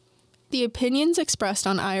The opinions expressed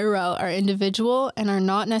on IRL are individual and are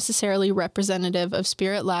not necessarily representative of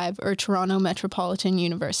Spirit Live or Toronto Metropolitan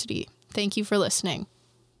University. Thank you for listening.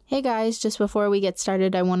 Hey guys, just before we get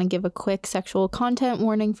started, I want to give a quick sexual content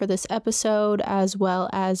warning for this episode, as well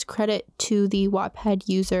as credit to the Wattpad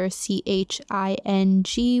user CHINGYONCE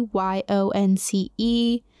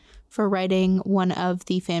for writing one of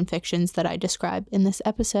the fan fictions that I describe in this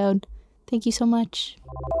episode. Thank you so much.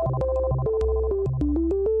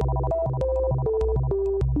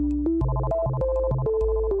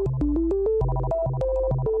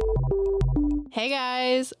 Hey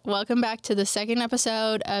guys, welcome back to the second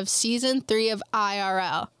episode of season 3 of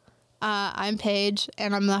IRL. I'm Paige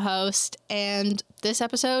and I'm the host, and this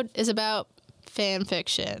episode is about fan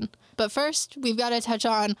fiction. But first, we've got to touch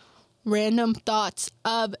on random thoughts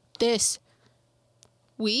of this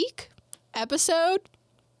week episode.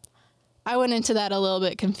 I went into that a little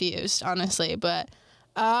bit confused, honestly, but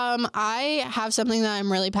I have something that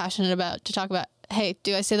I'm really passionate about to talk about. Hey,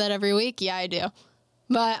 do I say that every week? Yeah, I do.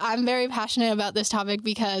 But I'm very passionate about this topic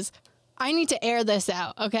because I need to air this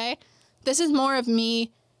out, okay? This is more of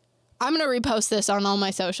me. I'm going to repost this on all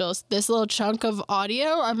my socials. This little chunk of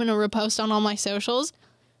audio, I'm going to repost on all my socials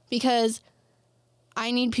because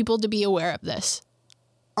I need people to be aware of this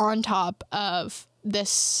on top of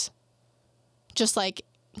this, just like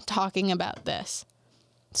talking about this.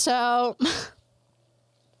 So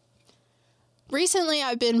recently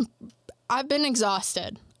I've been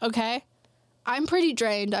exhausted, okay? I'm pretty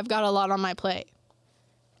drained. I've got a lot on my plate.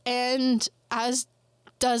 And as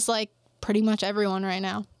does like pretty much everyone right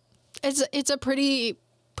now. It's a pretty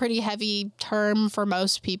heavy term for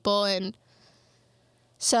most people, and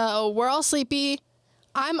so we're all sleepy.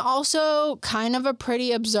 I'm also kind of a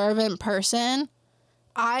pretty observant person.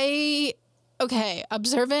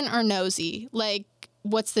 Observant or nosy? Like,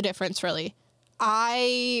 what's the difference really?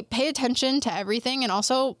 I pay attention to everything, and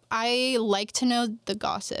also I like to know the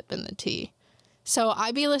gossip and the tea. So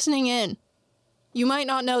I be listening in. You might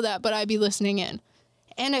not know that, but I be listening in.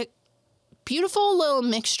 And a beautiful little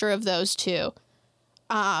mixture of those two,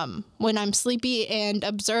 when I'm sleepy and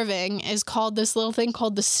observing, is called this little thing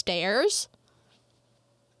called the stares.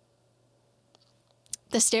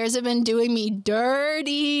 The stares have been doing me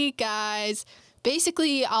dirty, guys.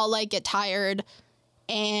 Basically, I'll like get tired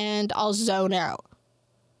and I'll zone out.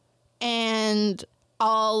 And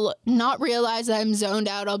I'll not realize that I'm zoned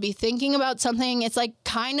out. I'll be thinking about something. It's like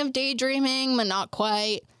kind of daydreaming, but not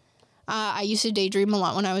quite. I used to daydream a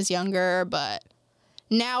lot when I was younger, but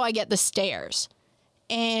now I get the stares.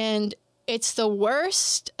 And it's the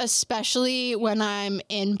worst, especially when I'm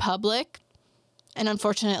in public. And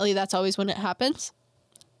unfortunately, that's always when it happens.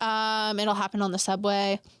 It'll happen on the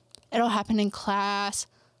subway. It'll happen in class.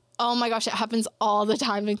 Oh my gosh, it happens all the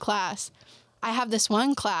time in class. I have this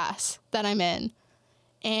one class that I'm in,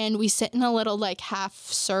 and we sit in a little like half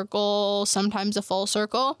circle, sometimes a full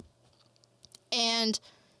circle, and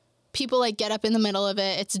people like get up in the middle of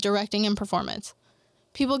it. It's directing and performance.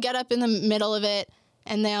 People get up in the middle of it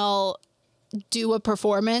and they'll do a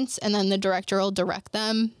performance, and then the director will direct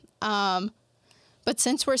them. But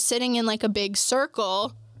since we're sitting in like a big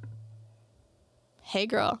circle, hey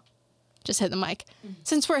girl, just hit the mic.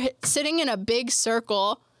 Since we're sitting in a big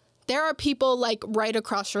circle, there are people like right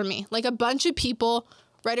across from me, like a bunch of people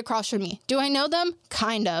right across from me. Do I know them?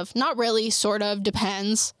 Kind of. Not really, sort of.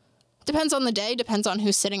 Depends. Depends on the day. Depends on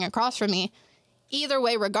who's sitting across from me. Either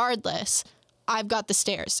way, regardless, I've got the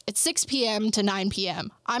stares. It's 6 p.m. to 9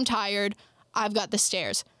 p.m. I'm tired. I've got the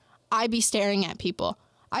stares. I be staring at people.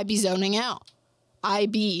 I be zoning out. I'm a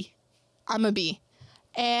bee.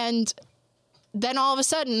 And then all of a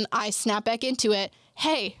sudden, I snap back into it.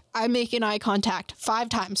 Hey, I'm making eye contact 5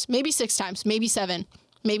 times, maybe 6 times, maybe 7,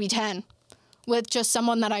 maybe 10. With just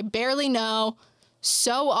someone that I barely know.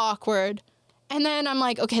 So awkward. And then I'm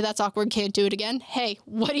like, okay, that's awkward. Can't do it again. Hey,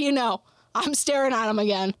 what do you know? I'm staring at him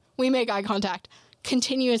again. We make eye contact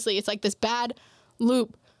continuously. It's like this bad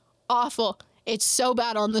loop. Awful. It's so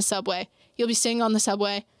bad on the subway. You'll be sitting on the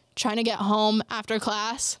subway trying to get home after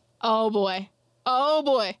class. Oh boy. Oh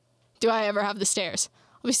boy. Do I ever have the stares.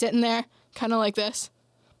 I'll be sitting there kind of like this,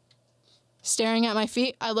 staring at my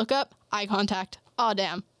feet. I look up, eye contact. Oh,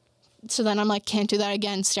 damn. So then I'm like, can't do that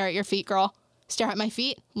again. Stare at your feet, girl. Stare at my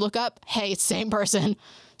feet, look up. Hey, it's same person.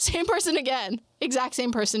 Same person again. Exact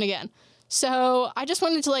same person again. So I just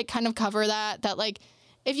wanted to like kind of cover that like,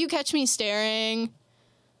 if you catch me staring,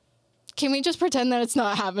 can we just pretend that it's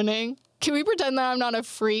not happening? Can we pretend that I'm not a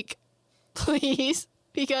freak, please?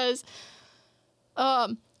 Because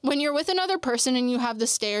when you're with another person and you have the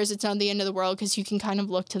stares, it's not the end of the world because you can kind of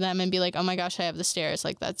look to them and be like, oh my gosh, I have the stares.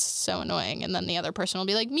 Like, that's so annoying. And then the other person will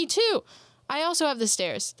be like, me too. I also have the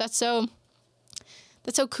stares. That's so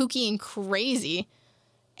kooky and crazy.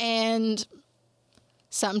 And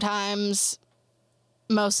sometimes,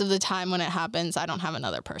 most of the time when it happens, I don't have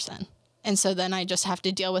another person. And so then I just have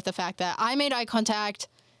to deal with the fact that I made eye contact.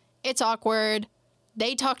 It's awkward.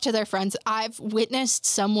 They talk to their friends. I've witnessed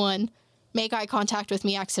someone make eye contact with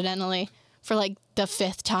me accidentally for like the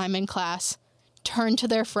 5th time in class, turn to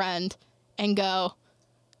their friend and go,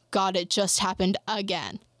 God, it just happened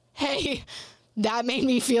again. Hey, that made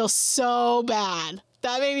me feel so bad.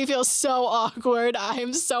 That made me feel so awkward. I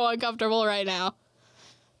am so uncomfortable right now.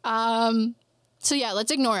 So yeah,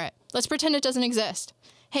 let's ignore it. Let's pretend it doesn't exist.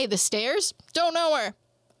 Hey, the stairs? Don't know her.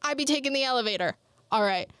 I'd be taking the elevator. All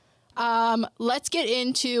right. Let's get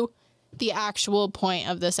into the actual point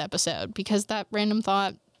of this episode, because that random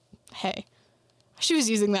thought, hey, she was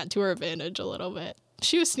using that to her advantage a little bit.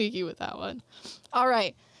 She was sneaky with that one. All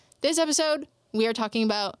right. This episode, we are talking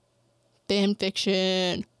about fan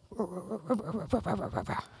fiction.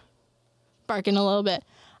 Barking a little bit.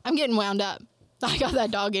 I'm getting wound up. I got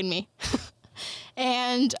that dog in me.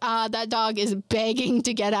 And that dog is begging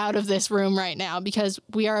to get out of this room right now because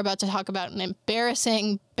we are about to talk about an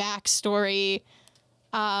embarrassing backstory.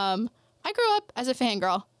 I grew up as a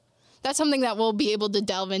fangirl. That's something that we'll be able to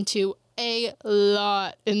delve into a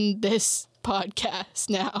lot in this podcast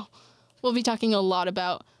now. We'll be talking a lot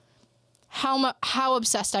about how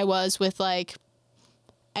obsessed I was with, like,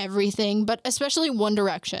 everything, but especially One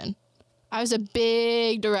Direction. I was a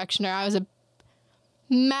big Directioner. I was a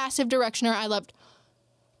massive Directioner.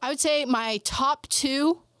 I would say my top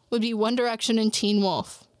 2 would be One Direction and Teen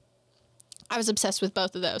Wolf. I was obsessed with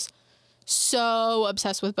both of those. So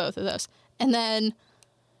obsessed with both of those. And then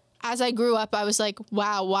as I grew up, I was like,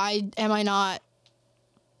 wow, why am I not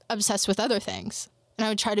obsessed with other things? And I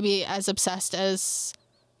would try to be as obsessed as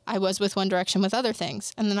I was with One Direction with other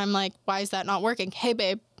things. And then I'm like, why is that not working? Hey,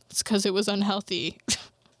 babe, it's because it was unhealthy.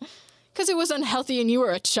 Because it was unhealthy and you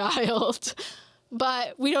were a child.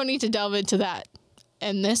 But we don't need to delve into that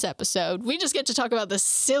in this episode. We just get to talk about the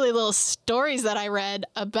silly little stories that I read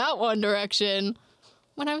about One Direction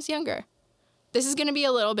when I was younger. This is going to be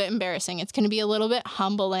a little bit embarrassing. It's going to be a little bit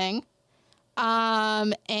humbling.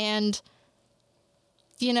 And,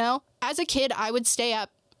 you know, as a kid, I would stay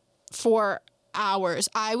up for hours.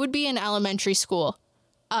 I would be in elementary school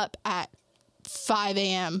up at 5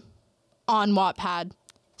 a.m. on Wattpad,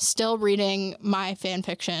 still reading my fan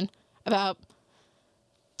fiction about...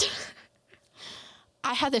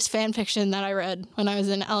 I had this fan fiction that I read when I was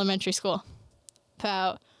in elementary school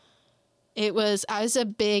about... I was a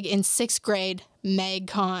big, in 6th grade,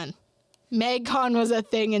 Magcon. Magcon was a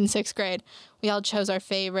thing in 6th grade. We all chose our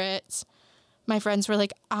favorites. My friends were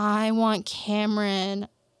like, I want Cameron.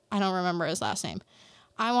 I don't remember his last name.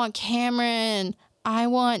 I want Cameron. I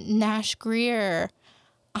want Nash Greer.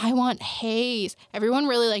 I want Hayes. Everyone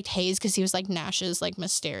really liked Hayes because he was like Nash's like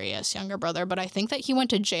mysterious younger brother, but I think that he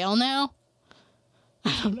went to jail now.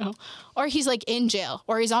 I don't know. Or he's like in jail,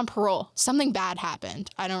 or he's on parole. Something bad happened.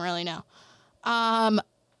 I don't really know.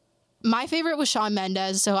 My favorite was Shawn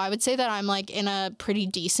Mendes, so I would say that I'm like in a pretty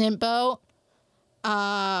decent boat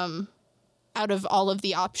out of all of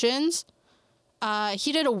the options.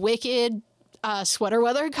 He did a wicked sweater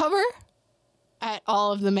weather cover at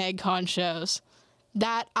all of the Magcon shows.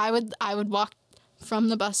 That I would walk from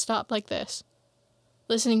the bus stop like this,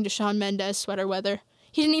 listening to Shawn Mendes Sweater Weather.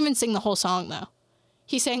 He didn't even sing the whole song though.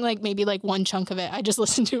 He sang like maybe like one chunk of it. I just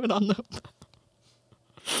listened to it on loop.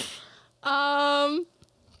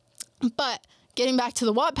 But getting back to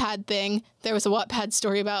the Wattpad thing, there was a Wattpad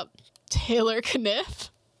story about Taylor Kniff.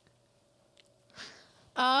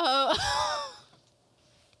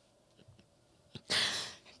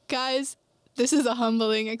 Guys, this is a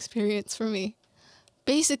humbling experience for me.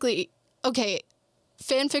 Basically, okay,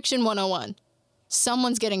 fanfiction 101.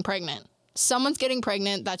 Someone's getting pregnant. Someone's getting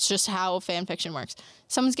pregnant. That's just how fanfiction works.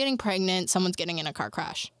 Someone's getting pregnant. Someone's getting in a car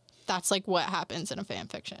crash. That's like what happens in a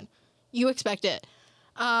fanfiction. You expect it.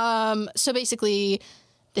 So basically,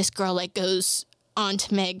 this girl like goes on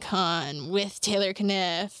to Magcon with Taylor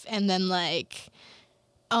Kniff, and then like,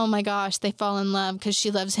 oh my gosh, they fall in love because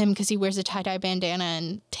she loves him because he wears a tie-dye bandana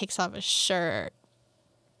and takes off his shirt.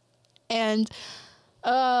 And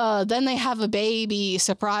then they have a baby,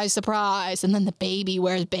 surprise, surprise, and then the baby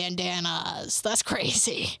wears bandanas. That's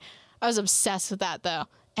crazy. I was obsessed with that though,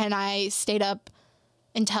 and I stayed up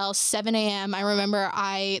until 7 a.m. I remember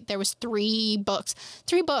there was 3 books.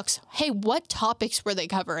 3 books. Hey, what topics were they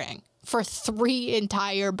covering for 3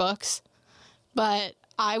 entire books? But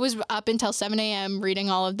I was up until 7 a.m. reading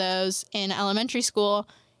all of those in elementary school.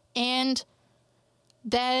 And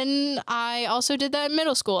then I also did that in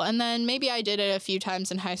middle school. And then maybe I did it a few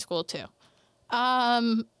times in high school too.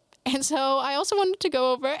 And so I also wanted to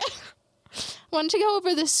go over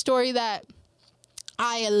this story that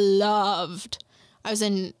I loved. I was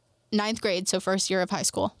in 9th grade, so first year of high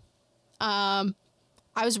school.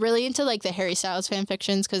 I was really into like the Harry Styles fan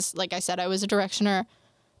fictions because, like I said, I was a Directioner.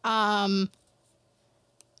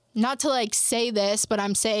 Not to like say this, but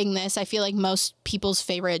I'm saying this. I feel like most people's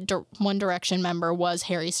favorite One Direction member was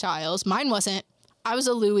Harry Styles. Mine wasn't. I was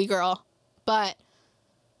a Louis girl, but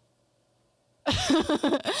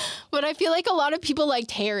but I feel like a lot of people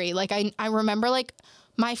liked Harry. Like I remember like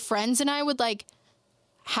my friends and I would like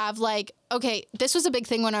have like, okay, this was a big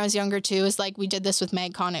thing when I was younger too, is like we did this with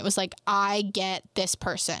Magcon. It was like, I get this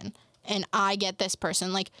person and I get this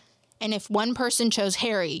person. Like, and if one person chose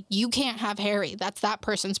Harry, you can't have Harry. That's that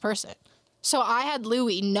person's person. So I had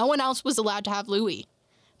Louis. No one else was allowed to have Louis,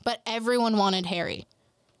 but everyone wanted Harry.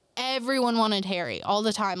 Everyone wanted Harry all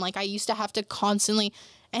the time. Like I used to have to constantly,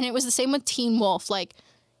 and it was the same with Teen Wolf. Like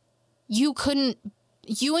you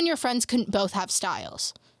and your friends couldn't both have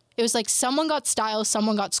Styles. It was like someone got Styles,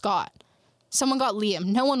 someone got Scott. Someone got Liam.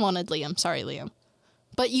 No one wanted Liam. Sorry, Liam.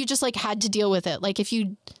 But you just like had to deal with it. Like if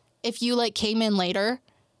you like came in later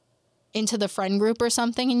into the friend group or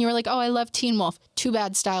something and you were like, oh, I love Teen Wolf. Too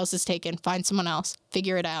bad Styles is taken. Find someone else.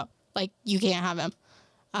 Figure it out. Like you can't have him.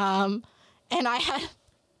 And I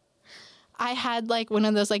had like one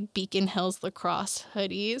of those like Beacon Hills lacrosse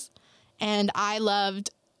hoodies, and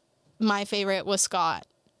my favorite was Scott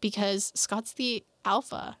because Scott's the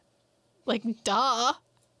alpha. Like, duh.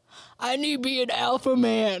 I need to be an alpha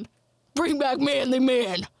man. Bring back manly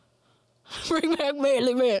man. Bring back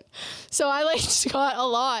manly man. So I liked Scott a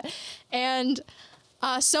lot. And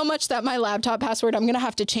so much that my laptop password, I'm going to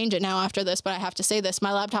have to change it now after this, but I have to say this.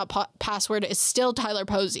 My laptop password is still Tyler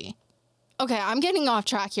Posey. Okay, I'm getting off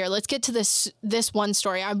track here. Let's get to this one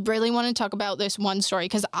story. I really want to talk about this one story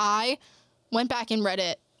because I went back and read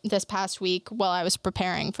it this past week while I was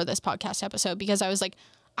preparing for this podcast episode because I was like,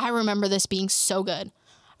 I remember this being so good.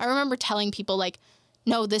 I remember telling people like,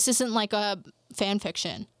 no, this isn't like a fan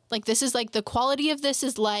fiction. Like this is like the quality of this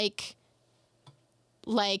is like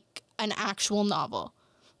an actual novel.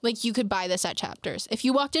 Like you could buy this at Chapters. If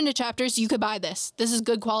you walked into Chapters, you could buy this. This is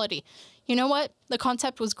good quality. You know what? The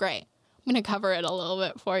concept was great. I'm going to cover it a little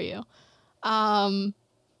bit for you. But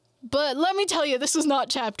let me tell you, this was not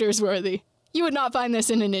Chapters worthy. You would not find this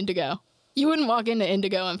in an Indigo. You wouldn't walk into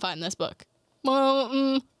Indigo and find this book.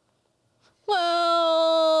 Well,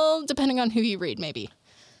 depending on who you read, maybe.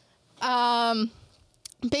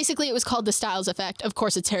 Basically, it was called The Styles Effect. Of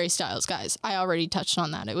course, it's Harry Styles, guys. I already touched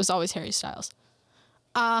on that. It was always Harry Styles.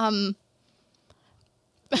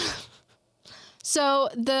 So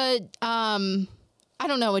the, I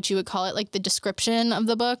don't know what you would call it, like the description of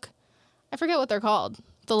the book. I forget what they're called.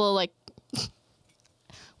 The little, like,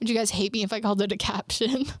 would you guys hate me if I called it a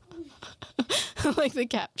caption? Like the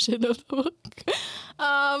caption of the book.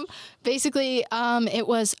 Basically, it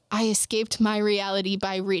was, I escaped my reality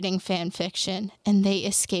by reading fan fiction, and they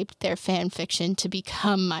escaped their fan fiction to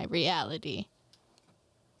become my reality.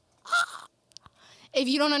 If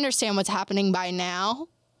you don't understand what's happening by now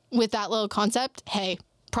with that little concept, hey,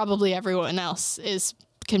 probably everyone else is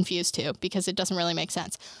confused too, because it doesn't really make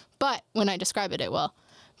sense. But when I describe it, it will.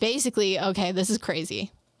 Basically, okay, this is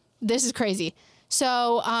crazy. This is crazy.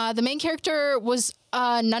 So the main character was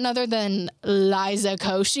none other than Liza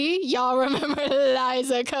Koshy. Y'all remember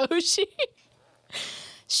Liza Koshy?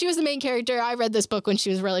 She was the main character. I read this book when she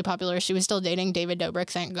was really popular. She was still dating David Dobrik.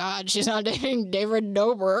 Thank God she's not dating David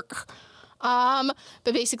Dobrik. But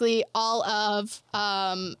basically all of,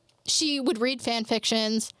 she would read fan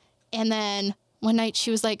fictions, and then one night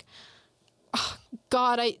she was like, oh,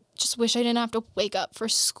 God, I just wish I didn't have to wake up for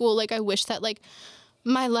school. Like, I wish that, like,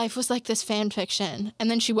 my life was like this fan fiction. And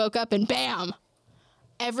then she woke up and bam,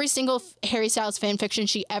 every single Harry Styles fan fiction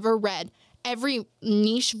she ever read, every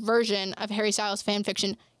niche version of Harry Styles fan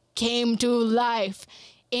fiction came to life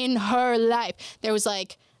in her life. There was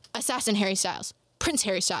like Assassin Harry Styles, Prince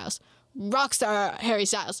Harry Styles, Rockstar Harry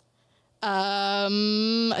Styles,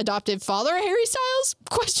 adoptive father Harry Styles,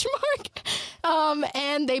 question mark.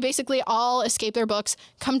 And they basically all escape their books,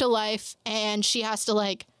 come to life, and she has to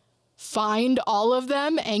like find all of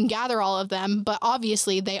them and gather all of them. But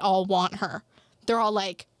obviously they all want her. They're all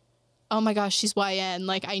like, oh my gosh, she's YN.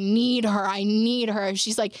 Like, I need her. I need her.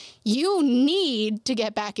 She's like, you need to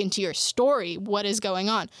get back into your story. What is going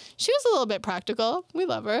on? She was a little bit practical. We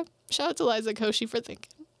love her. Shout out to Liza Koshy for thinking.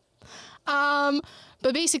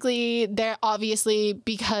 But basically, they're obviously,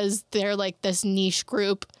 because they're like this niche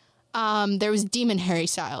group, there was Demon Harry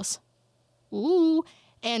Styles. Ooh.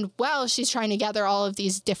 And while she's trying to gather all of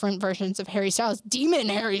these different versions of Harry Styles, Demon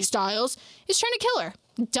Harry Styles is trying to kill her.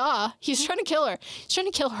 Duh. He's trying to kill her. He's trying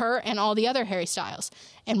to kill her and all the other Harry Styles.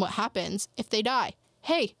 And what happens if they die?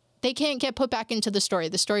 Hey, they can't get put back into the story.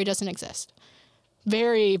 The story doesn't exist.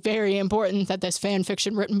 Very, very important that this fan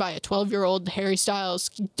fiction written by a 12-year-old Harry Styles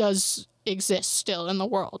does exist still in the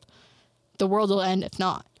world. The world will end if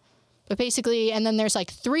not. But basically, and then there's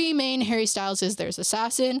like 3 main Harry Styleses. There's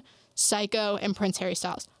Assassin, Psycho, and Prince Harry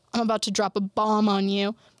Styles. I'm about to drop a bomb on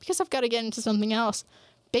you because I've got to get into something else.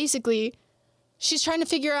 Basically, she's trying to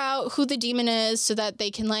figure out who the demon is so that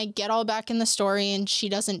they can like get all back in the story and she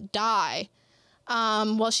doesn't die.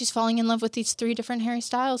 While she's falling in love with these 3 different Harry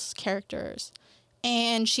Styles characters.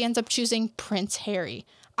 And she ends up choosing Prince Harry.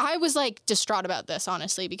 I was like distraught about this,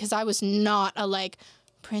 honestly, because I was not a like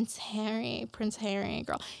Prince Harry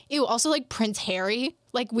girl. Ew, also like Prince Harry.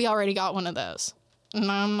 Like we already got one of those.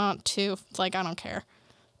 And I'm not too, like, I don't care.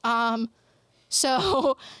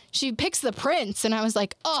 So she picks the prince and I was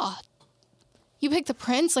like, oh, you picked the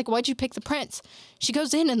prince? Like, why'd you pick the prince? She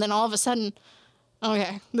goes in and then all of a sudden,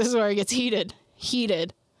 okay, this is where it gets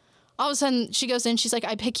heated. All of a sudden she goes in, she's like,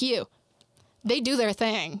 I pick you. They do their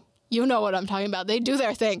thing. You know what I'm talking about. They do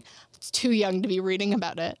their thing. It's too young to be reading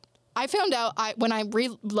about it. I found out when I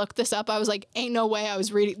looked this up, I was like, ain't no way I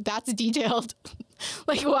was reading. That's detailed.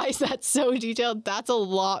 Like, why is that so detailed? That's a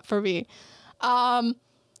lot for me.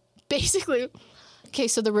 Basically, okay,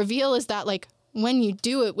 so the reveal is that, like, when you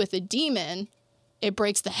do it with a demon, it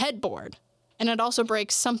breaks the headboard. And it also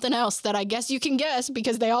breaks something else that I guess you can guess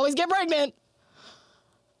because they always get pregnant.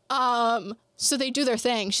 So they do their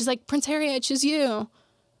thing. She's like, Prince Harry, I choose you.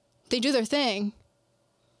 They do their thing.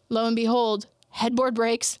 Lo and behold, headboard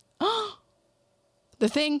breaks. The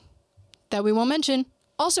thing that we won't mention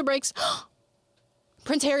also breaks.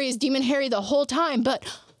 Prince Harry is Demon Harry the whole time, but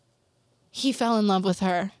he fell in love with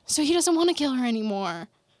her, so he doesn't want to kill her anymore.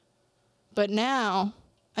 But now,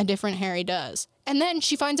 a different Harry does. And then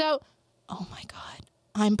she finds out, oh my God,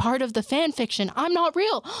 I'm part of the fan fiction. I'm not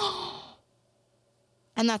real.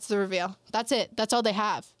 And that's the reveal. That's it. That's all they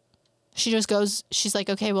have. She just goes, she's like,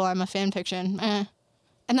 okay, well, I'm a fan fiction. And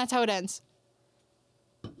that's how it ends.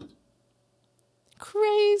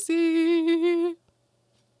 Crazy.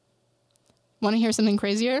 Want to hear something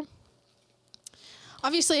crazier?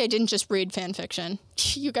 Obviously, I didn't just read fan fiction.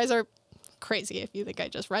 You guys are crazy if you think I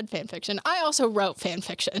just read fan fiction. I also wrote fan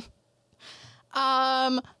fiction.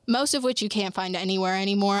 Most of which you can't find anywhere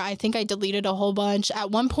anymore. I think I deleted a whole bunch.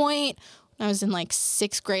 At one point, when I was in like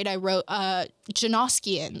 6th grade, I wrote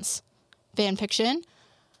Janoskians fan fiction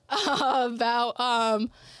about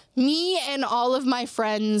me and all of my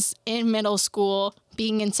friends in middle school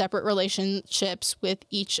being in separate relationships with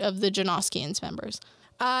each of the Janoskians members.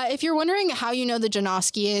 If you're wondering how you know the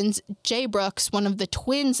Janoskians, Jay Brooks, one of the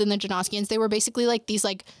twins in the Janoskians, they were basically like these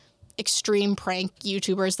like extreme prank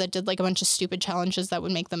YouTubers that did like a bunch of stupid challenges that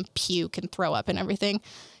would make them puke and throw up and everything.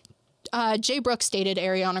 Jay Brooks dated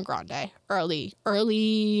Ariana Grande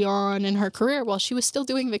early on in her career while she was still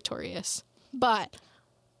doing Victorious. But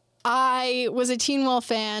I was a Teen Wolf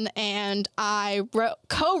fan and I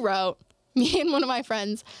co-wrote, me and one of my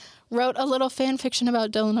friends wrote a little fan fiction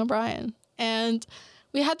about Dylan O'Brien. And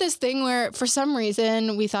we had this thing where for some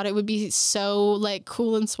reason we thought it would be so like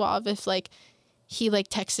cool and suave if like he like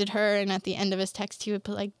texted her and at the end of his text he would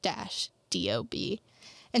put like -DOB.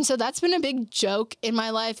 And so that's been a big joke in my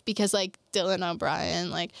life because like Dylan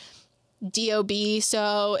O'Brien, like DOB.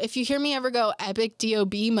 So if you hear me ever go epic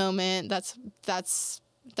DOB moment, that's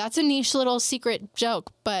a niche little secret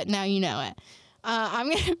joke, but now you know it. I'm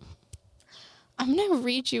gonna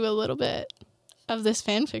read you a little bit of this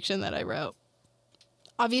fan fiction that I wrote.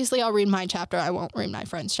 Obviously, I'll read my chapter. I won't read my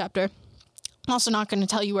friend's chapter. I'm also not going to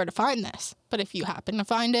tell you where to find this, but if you happen to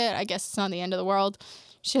find it, I guess it's not the end of the world.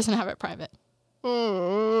 She doesn't have it private.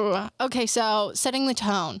 Okay, so setting the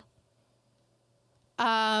tone.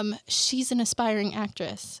 She's an aspiring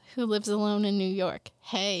actress who lives alone in New York.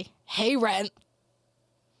 Hey, Rent.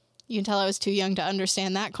 You can tell I was too young to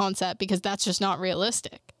understand that concept because that's just not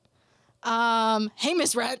realistic. Hey,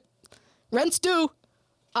 Miss Rent. Rent's due.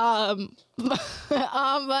 But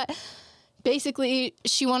basically,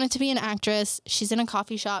 she wanted to be an actress. She's in a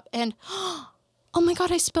coffee shop and, oh my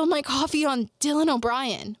God, I spilled my coffee on Dylan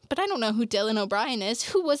O'Brien. But I don't know who Dylan O'Brien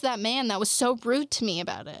is. Who was that man that was so rude to me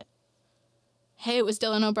about it? Hey, it was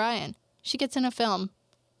Dylan O'Brien. She gets in a film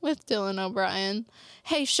with Dylan O'Brien.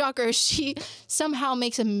 Hey, shocker, she somehow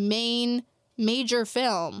makes a major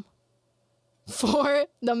film for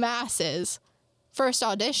the masses first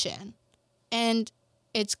audition. And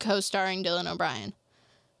it's co-starring Dylan O'Brien.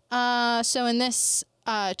 So in this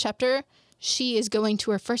chapter, she is going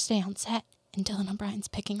to her first day on set, and Dylan O'Brien's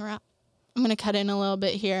picking her up. I'm going to cut in a little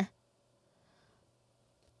bit here.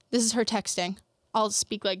 This is her texting. I'll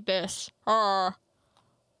speak like this.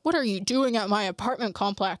 What are you doing at my apartment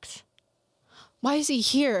complex? Why is he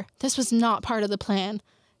here? This was not part of the plan.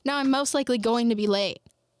 Now I'm most likely going to be late.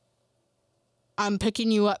 I'm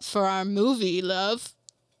picking you up for our movie, love.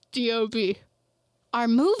 D.O.B. Our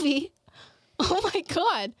movie? Oh my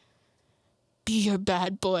God. Be your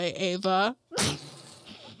bad boy, Ava.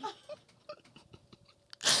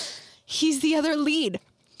 He's the other lead.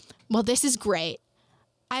 Well, this is great.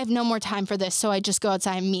 I have no more time for this, so I just go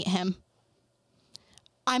outside and meet him.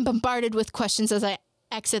 I'm bombarded with questions as I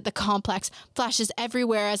exit the complex. Flashes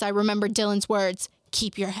everywhere as I remember Dylan's words.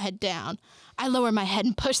 Keep your head down. I lower my head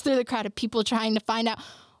and push through the crowd of people trying to find out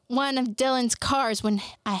one of Dylan's cars when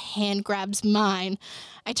a hand grabs mine.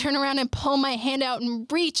 I turn around and pull my hand out and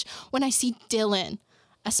reach when I see Dylan.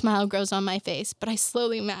 A smile grows on my face, but I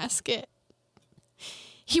slowly mask it.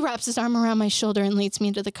 He wraps his arm around my shoulder and leads me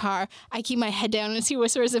into the car. I keep my head down as he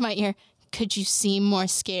whispers in my ear, "Could you seem more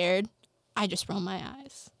scared?" I just roll my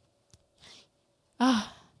eyes.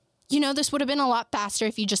 You know, this would have been a lot faster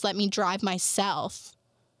if you just let me drive myself.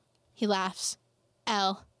 He laughs.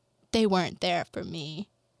 Elle, they weren't there for me.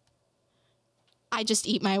 I just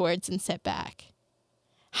eat my words and sit back.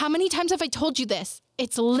 How many times have I told you this?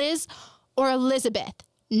 It's Liz or Elizabeth.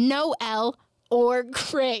 No Elle or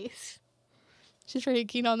Grace. She's pretty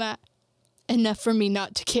keen on that. Enough for me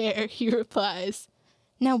not to care, he replies.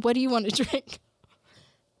 Now, what do you want to drink?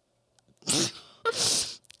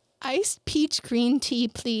 Iced peach green tea,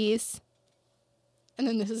 please. And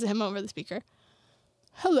then this is him over the speaker.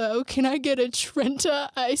 Hello, can I get a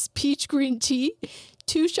Trenta iced peach green tea,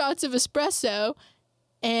 2 shots of espresso,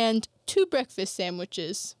 and 2 breakfast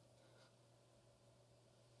sandwiches?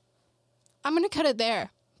 I'm going to cut it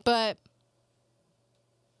there, but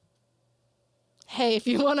hey, if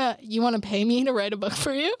you want to pay me to write a book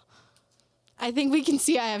for you, I think we can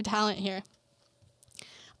see I have talent here.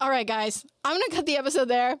 All right, guys, I'm going to cut the episode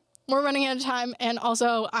there. We're running out of time, and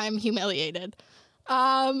also I'm humiliated.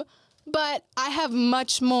 But I have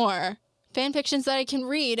much more fan fictions that I can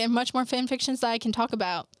read and much more fan fictions that I can talk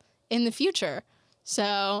about in the future.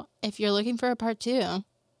 So if you're looking for a part 2,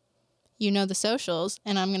 you know the socials,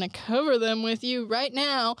 and I'm going to cover them with you right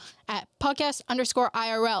now at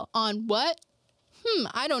podcast_IRL on what?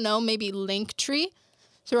 I don't know, maybe Linktree.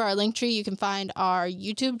 Through our Linktree, you can find our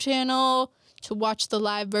YouTube channel to watch the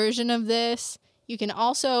live version of this. You can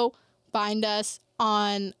also find us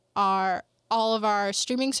on all of our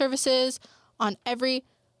streaming services, on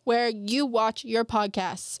everywhere you watch your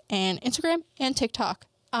podcasts, and Instagram and TikTok.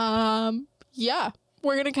 Yeah,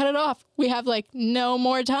 we're going to cut it off. We have no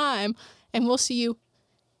more time, and we'll see you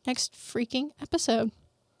next freaking episode.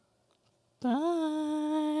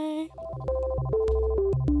 Bye.